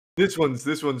This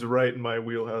one's right in my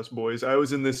wheelhouse, boys. I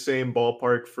was in this same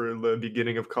ballpark for the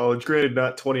beginning of college. Granted,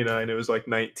 not 29, it was like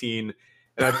 19,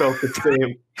 and I felt the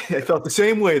same. I felt the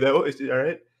same way though. All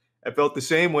right, I felt the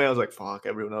same way. I was like, "Fuck,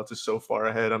 everyone else is so far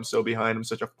ahead. I'm so behind. I'm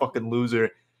such a fucking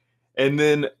loser." And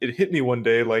then it hit me one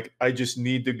day, like I just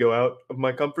need to go out of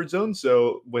my comfort zone.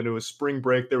 So when it was spring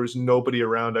break, there was nobody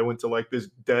around. I went to like this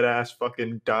dead ass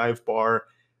fucking dive bar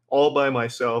all by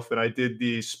myself, and I did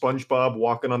the SpongeBob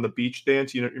walking on the beach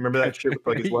dance. You know, remember that shit with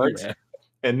like his legs? Yeah.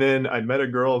 And then I met a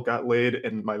girl, got laid,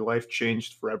 and my life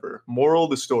changed forever. Moral of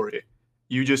the story,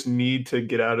 you just need to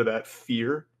get out of that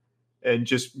fear and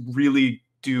just really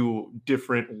do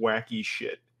different wacky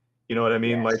shit. You know what I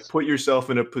mean? Like Yes. put yourself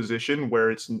in a position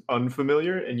where it's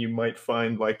unfamiliar and you might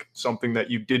find like something that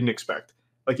you didn't expect.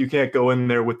 Like you can't go in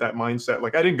there with that mindset.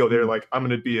 Like I didn't go there Mm. like I'm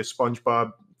gonna be a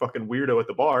SpongeBob fucking weirdo at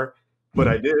the bar, but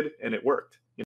I did and it worked.